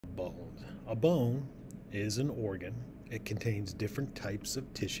Bones. A bone is an organ. It contains different types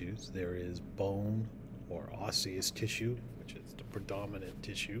of tissues. There is bone or osseous tissue, which is the predominant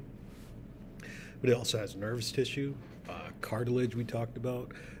tissue. But it also has nervous tissue, cartilage we talked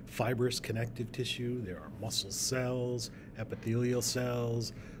about, fibrous connective tissue. There are muscle cells, epithelial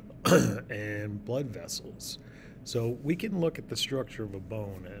cells, and blood vessels. So we can look at the structure of a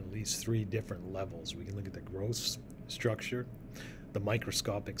bone at least three different levels. We can look at the gross structure, the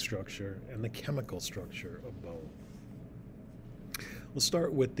microscopic structure, and the chemical structure of bone. We'll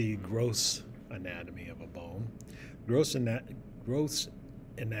start with the gross anatomy of a bone. Gross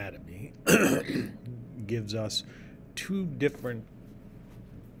anatomy gives us two different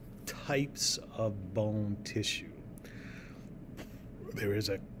types of bone tissue. There is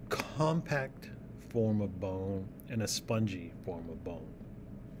a compact form of bone and a spongy form of bone.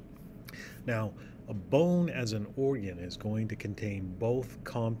 Now, a bone as an organ is going to contain both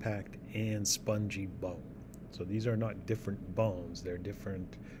compact and spongy bone. So these are not different bones, they're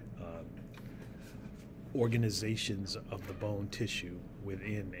different organizations of the bone tissue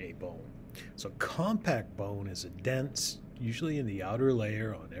within a bone. So compact bone is a dense, usually in the outer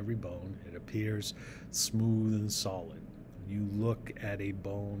layer on every bone. It appears smooth and solid. When you look at a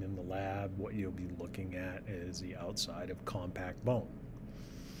bone in the lab, what you'll be looking at is the outside of compact bone.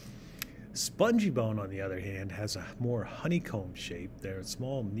 Spongy bone, on the other hand, has a more honeycomb shape. There are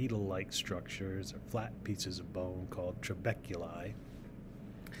small needle-like structures or flat pieces of bone called trabeculi.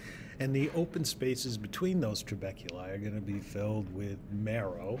 And the open spaces between those trabeculi are going to be filled with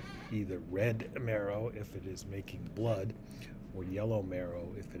marrow, either red marrow if it is making blood, or yellow marrow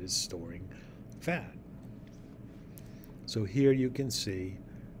if it is storing fat. So here you can see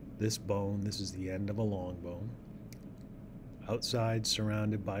this bone. This is the end of a long bone. Outside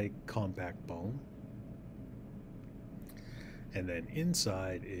surrounded by compact bone. And then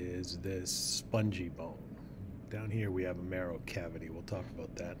inside is this spongy bone. Down here we have a marrow cavity. We'll talk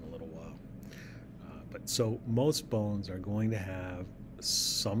about that in a little while. But so most bones are going to have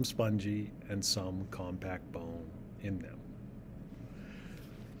some spongy and some compact bone in them.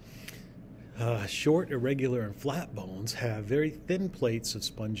 Short, irregular, and flat bones have very thin plates of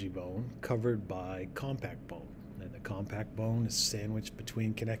spongy bone covered by compact bone. And the compact bone is sandwiched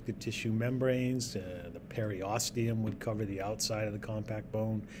between connective tissue membranes. The periosteum would cover the outside of the compact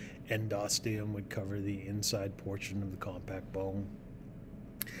bone. Endosteum would cover the inside portion of the compact bone.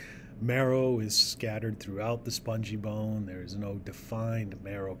 Marrow is scattered throughout the spongy bone. There is no defined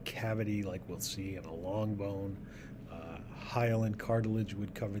marrow cavity like we'll see in a long bone. Hyaline cartilage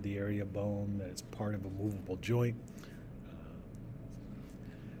would cover the area of bone that is part of a movable joint.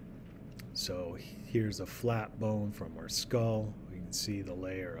 So here's a flat bone from our skull. We can see the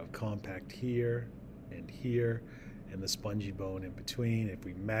layer of compact here, and the spongy bone in between. If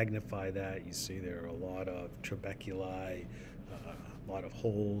we magnify that, you see there are a lot of trabeculi, a lot of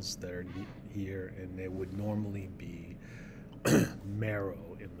holes that are here, and there would normally be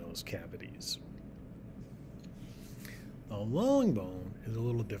marrow in those cavities. A long bone is a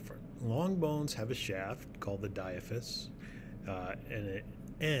little different. Long bones have a shaft called the diaphysis, and its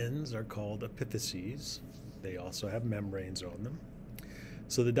ends are called epiphyses. They also have membranes on them.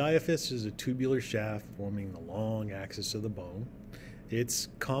 So the diaphysis is a tubular shaft forming the long axis of the bone. It's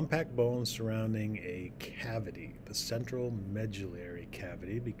compact bone surrounding a cavity, the central medullary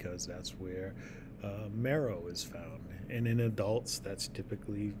cavity, because that's where marrow is found. And in adults, that's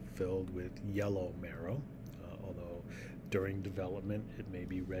typically filled with yellow marrow, although during development, it may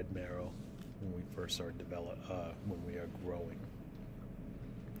be red marrow when we first are when we are growing.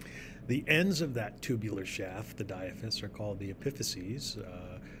 The ends of that tubular shaft, the diaphysis, are called the epiphyses.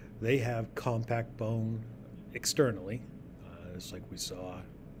 They have compact bone externally, just like we saw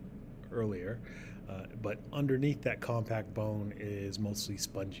earlier, but underneath that compact bone is mostly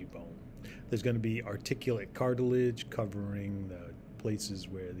spongy bone. There's going to be articulate cartilage covering the places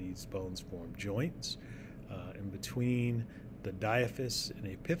where these bones form joints. In between the diaphysis and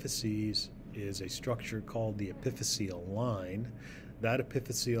epiphyses is a structure called the epiphyseal line. That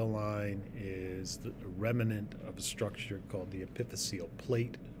epiphyseal line is the remnant of a structure called the epiphyseal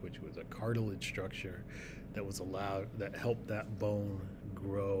plate, which was a cartilage structure that helped that bone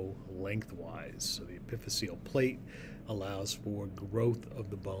grow lengthwise. So the epiphyseal plate allows for growth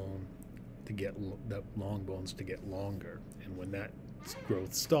of the bone to get the long bones to get longer, and when that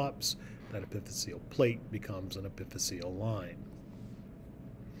growth stops, that epiphyseal plate becomes an epiphyseal line.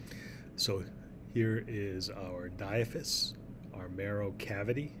 So here is our diaphysis, our marrow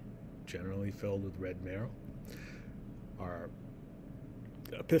cavity, generally filled with red marrow. Our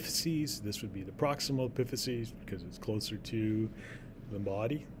epiphyses, this would be the proximal epiphyses because it's closer to The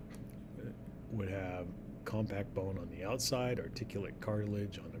body would have compact bone on the outside, articulate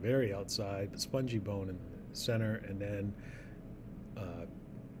cartilage on the very outside, but spongy bone in the center, and then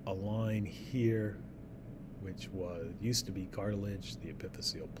a line here which used to be cartilage, the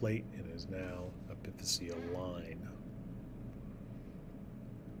epiphyseal plate, and is now epiphyseal line.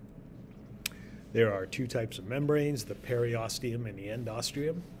 There are two types of membranes, the periosteum and the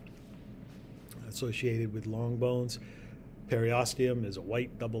endosteum, associated with long bones. Periosteum is a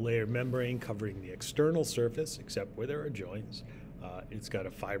white double-layer membrane covering the external surface, except where there are joints. It's got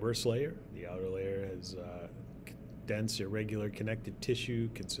a fibrous layer. The outer layer has dense, irregular connective tissue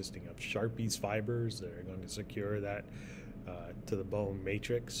consisting of Sharpie's fibers that are going to secure that to the bone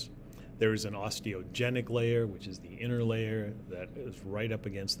matrix. There is an osteogenic layer, which is the inner layer that is right up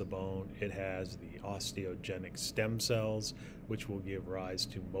against the bone. It has the osteogenic stem cells, which will give rise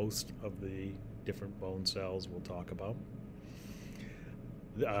to most of the different bone cells we'll talk about.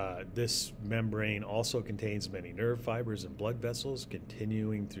 This membrane also contains many nerve fibers and blood vessels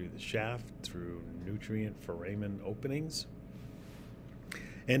continuing through the shaft through nutrient foramen openings,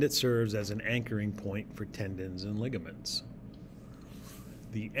 and it serves as an anchoring point for tendons and ligaments.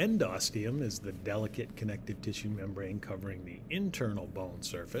 The endosteum is the delicate connective tissue membrane covering the internal bone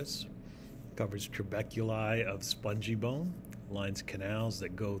surface. It covers trabeculi of spongy bone, lines canals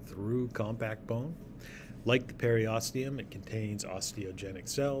that go through compact bone. Like the periosteum, it contains osteogenic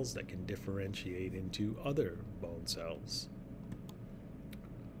cells that can differentiate into other bone cells.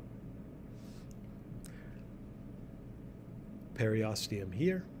 Periosteum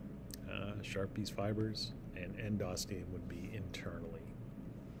here, Sharpie's fibers, and endosteum would be internally.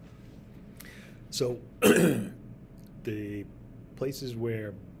 So the places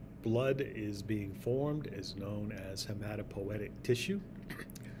where blood is being formed is known as hematopoietic tissue,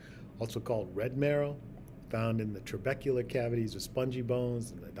 also called red marrow, found in the trabecular cavities of spongy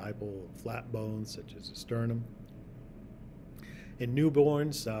bones and the dipole of flat bones such as the sternum. In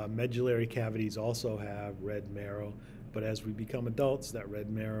newborns, medullary cavities also have red marrow, but as we become adults, that red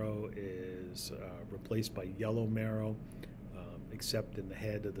marrow is replaced by yellow marrow, except in the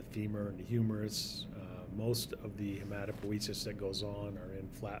head of the femur and the humerus. Most of the hematopoiesis that goes on are in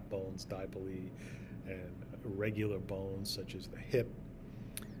flat bones, dipole, and irregular bones such as the hip.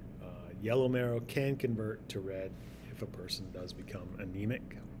 Yellow marrow can convert to red if a person does become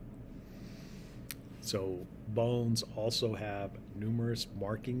anemic. So bones also have numerous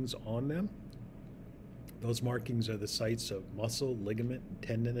markings on them. Those markings are the sites of muscle, ligament, and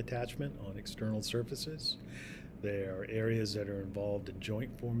tendon attachment on external surfaces. They are areas that are involved in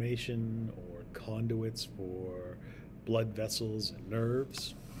joint formation or conduits for blood vessels and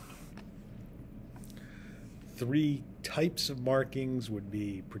nerves. Three types of markings would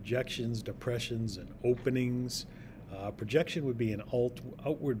be projections, depressions, and openings. Projection would be an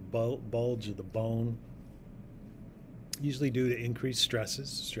outward bulge of the bone, usually due to increased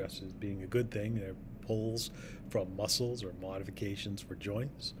stresses. Stresses being a good thing. They're pulls from muscles or modifications for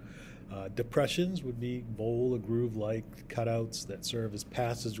joints. Depressions would be bowl or groove-like cutouts that serve as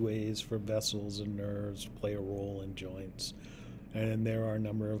passageways for vessels and nerves, play a role in joints. And there are a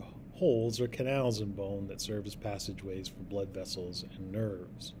number of holes or canals in bone that serve as passageways for blood vessels and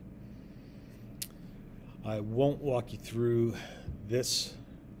nerves. I won't walk you through this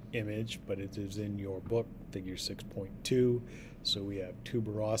image, but it is in your book, figure 6.2. So we have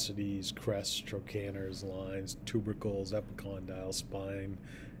tuberosities, crests, trochanters, lines, tubercles, epicondyle, spine,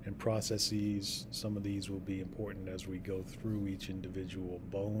 and processes. Some of these will be important as we go through each individual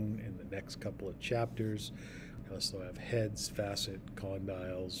bone in the next couple of chapters. We also have heads, facet,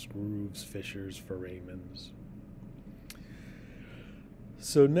 condyles, grooves, fissures, foramens.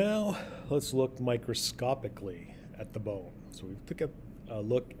 So now let's look microscopically at the bone. So we took a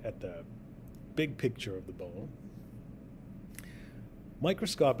look at the big picture of the bone.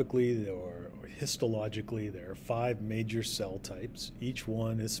 Microscopically or histologically, there are 5 major cell types. Each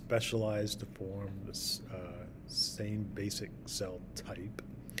one is specialized to form the same basic cell type.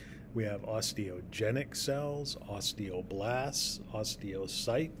 We have osteogenic cells, osteoblasts,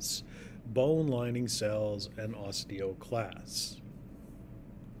 osteocytes, bone lining cells, and osteoclasts.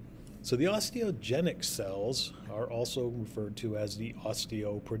 So the osteogenic cells are also referred to as the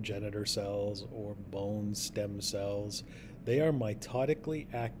osteoprogenitor cells or bone stem cells. They are mitotically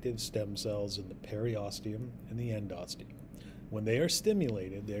active stem cells in the periosteum and the endosteum. When they are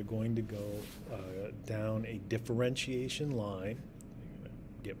stimulated, they're going to go down a differentiation line,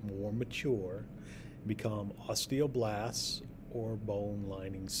 get more mature, become osteoblasts or bone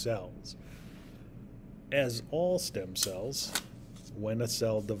lining cells. As all stem cells, when a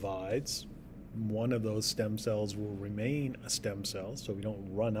cell divides, one of those stem cells will remain a stem cell, so we don't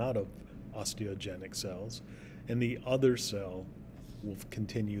run out of osteogenic cells, and the other cell will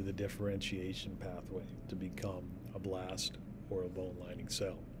continue the differentiation pathway to become a blast or a bone lining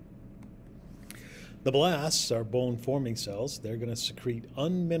cell. The blasts are bone-forming cells. They're going to secrete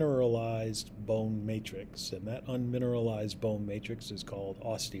unmineralized bone matrix, and that unmineralized bone matrix is called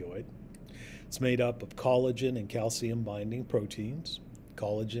osteoid. It's made up of collagen and calcium-binding proteins.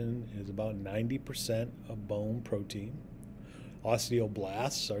 Collagen is about 90% of bone protein.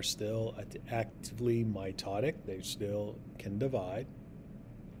 Osteoblasts are still actively mitotic. They still can divide.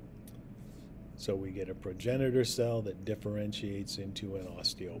 So we get a progenitor cell that differentiates into an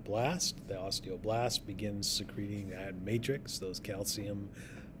osteoblast. The osteoblast begins secreting that matrix, those calcium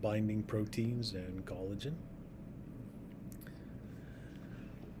binding proteins and collagen.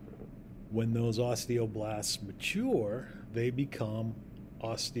 When those osteoblasts mature, they become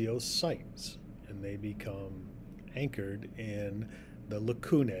osteocytes, and they become anchored in the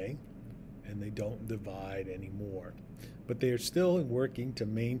lacunae, and they don't divide anymore. But they are still working to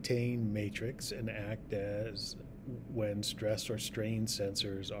maintain matrix and act as when stress or strain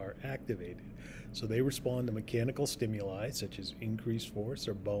sensors are activated. So they respond to mechanical stimuli such as increased force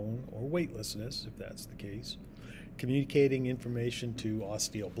or bone or weightlessness, if that's the case, communicating information to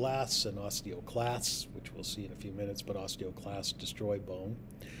osteoblasts and osteoclasts, which we'll see in a few minutes, but osteoclasts destroy bone.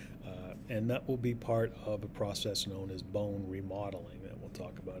 And that will be part of a process known as bone remodeling that we'll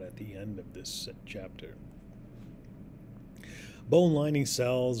talk about at the end of this chapter. Bone lining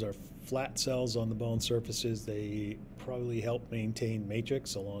cells are flat cells on the bone surfaces. They probably help maintain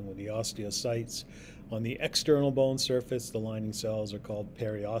matrix along with the osteocytes. On the external bone surface, the lining cells are called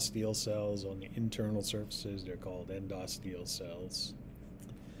periosteal cells. On the internal surfaces, they're called endosteal cells.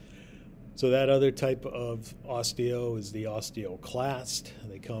 So that other type of osteo is the osteoclast.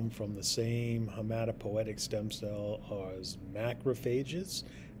 They come from the same hematopoietic stem cell as macrophages.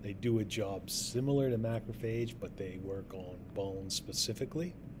 They do a job similar to macrophage, but they work on bone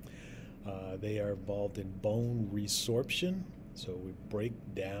specifically. They are involved in bone resorption, so we break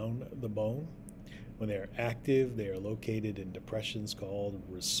down the bone. When they are active, they are located in depressions called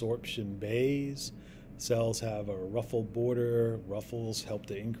resorption bays. Cells have a ruffled border. Ruffles help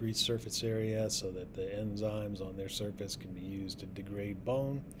to increase surface area so that the enzymes on their surface can be used to degrade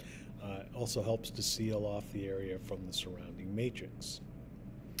bone. It also helps to seal off the area from the surrounding matrix.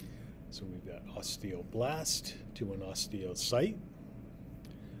 So we've got osteoblast to an osteocyte.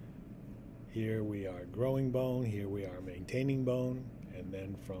 Here we are growing bone, here we are maintaining bone, and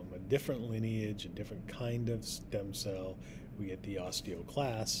then from a different lineage, a different kind of stem cell, we get the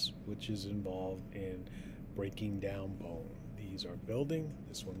osteoclast, which is involved in breaking down bone. These are building,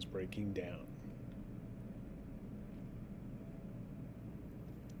 this one's breaking down.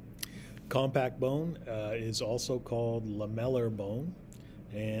 Compact bone is also called lamellar bone,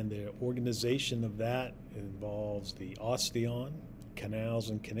 and the organization of that involves the osteon, canals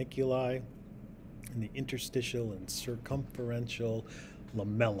and caniculi, and the interstitial and circumferential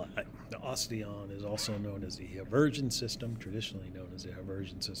lamella. The osteon is also known as the Haversian system, traditionally known as the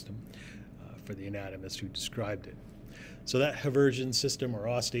Haversian system, for the anatomist who described it. So that Haversian system, or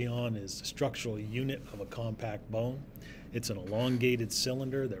osteon, is the structural unit of a compact bone. It's an elongated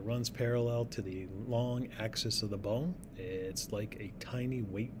cylinder that runs parallel to the long axis of the bone. It's like a tiny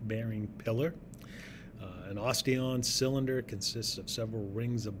weight-bearing pillar. An osteon cylinder consists of several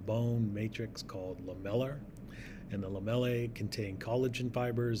rings of bone matrix called lamellar, and the lamellae contain collagen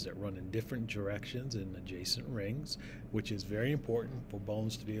fibers that run in different directions in adjacent rings, which is very important for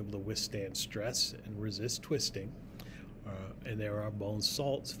bones to be able to withstand stress and resist twisting. And there are bone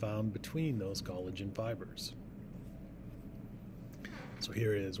salts found between those collagen fibers. So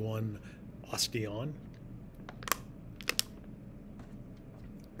here is one osteon,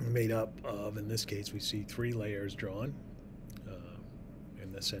 made up of, in this case, we see 3 layers drawn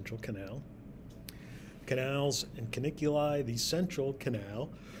in the central canal. Canals and caniculi. The central canal,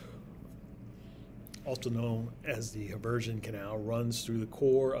 also known as the Haversian canal, runs through the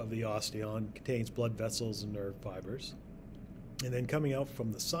core of the osteon, contains blood vessels and nerve fibers. And then coming out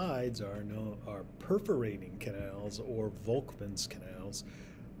from the sides are perforating canals, or Volkmann's canals.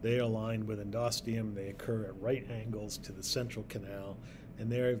 They are lined with endosteum. They occur at right angles to the central canal,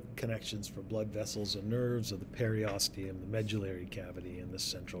 and they have connections for blood vessels and nerves of the periosteum, the medullary cavity, and the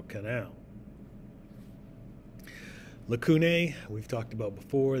central canal. Lacunae, we've talked about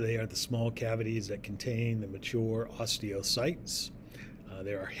before. They are the small cavities that contain the mature osteocytes.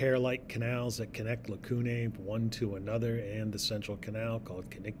 There are hair-like canals that connect lacunae one to another and the central canal, called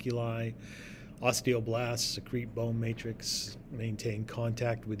caniculi. Osteoblasts secrete bone matrix, maintain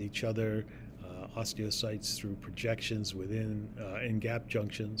contact with each other osteocytes through projections within and gap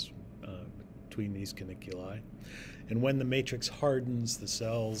junctions between these caniculi. And when the matrix hardens, the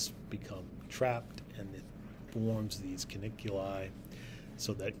cells become trapped and it forms these caniculi,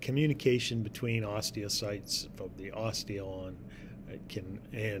 so that communication between osteocytes of the osteon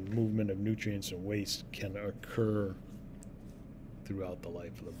and movement of nutrients and waste can occur throughout the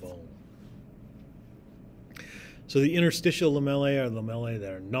life of the bone. So the interstitial lamellae are lamellae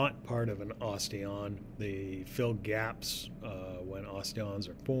that are not part of an osteon. They fill gaps when osteons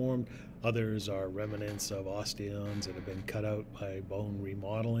are formed. Others are remnants of osteons that have been cut out by bone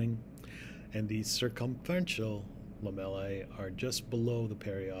remodeling. And these circumferential lamellae are just below the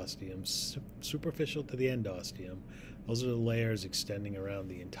periosteum, superficial to the endosteum. Those are the layers extending around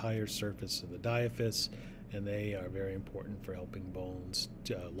the entire surface of the diaphyse, and they are very important for helping bones,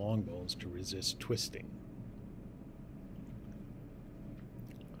 long bones, to resist twisting.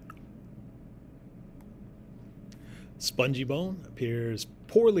 Spongy bone appears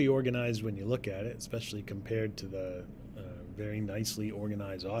poorly organized when you look at it, especially compared to the very nicely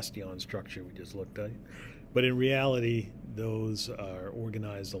organized osteon structure we just looked at. But in reality, those are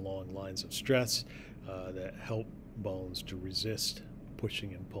organized along lines of stress that help bones to resist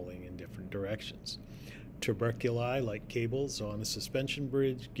pushing and pulling in different directions. Tuberculi, like cables on a suspension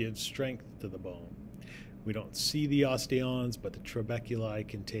bridge, give strength to the bone. We don't see the osteons, but the trabeculi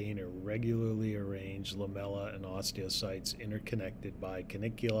contain irregularly arranged lamella and osteocytes interconnected by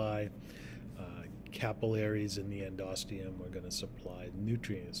caniculi. Capillaries in the endosteum are going to supply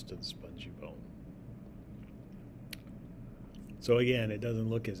nutrients to the spongy bone. So again, it doesn't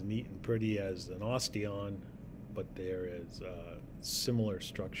look as neat and pretty as an osteon, but there is similar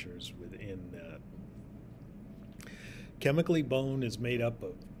structures within that. Chemically, bone is made up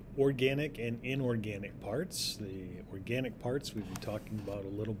of organic and inorganic parts. The organic parts we've been talking about a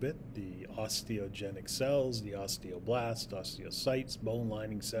little bit: the osteogenic cells, the osteoblasts, osteocytes, bone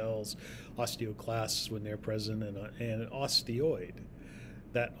lining cells, osteoclasts when they're present, and an osteoid.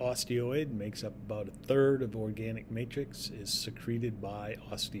 That osteoid makes up about a third of organic matrix, is secreted by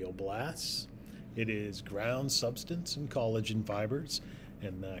osteoblasts. It is ground substance and collagen fibers,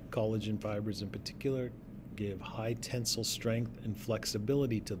 and the collagen fibers in particular give high tensile strength and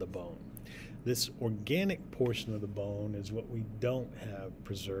flexibility to the bone. This organic portion of the bone is what we don't have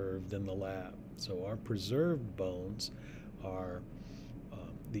preserved in the lab. So our preserved bones are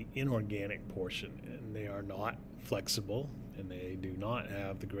the inorganic portion, and they are not flexible, and they do not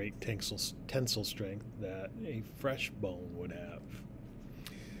have the great tensile strength that a fresh bone would have.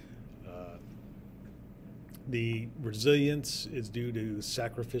 The resilience is due to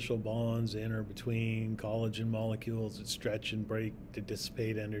sacrificial bonds in or between collagen molecules that stretch and break to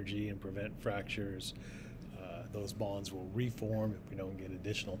dissipate energy and prevent fractures. Those bonds will reform if we don't get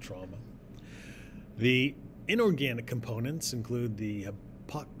additional trauma. The inorganic components include the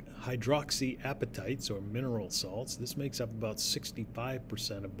hydroxyapatites, or mineral salts. This makes up about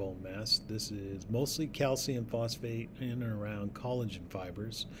 65% of bone mass. This is mostly calcium phosphate in and around collagen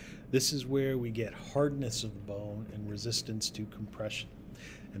fibers. This is where we get hardness of the bone and resistance to compression.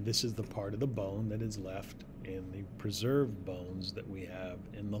 And this is the part of the bone that is left in the preserved bones that we have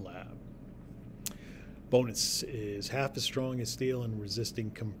in the lab. Bone is half as strong as steel in resisting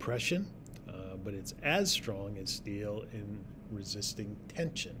compression, but it's as strong as steel in resisting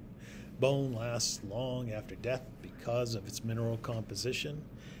tension. Bone lasts long after death because of its mineral composition,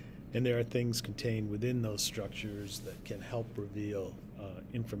 and there are things contained within those structures that can help reveal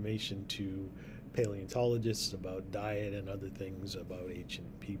information to paleontologists about diet and other things about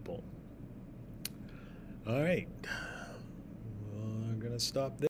ancient people. All right, we're going to stop there.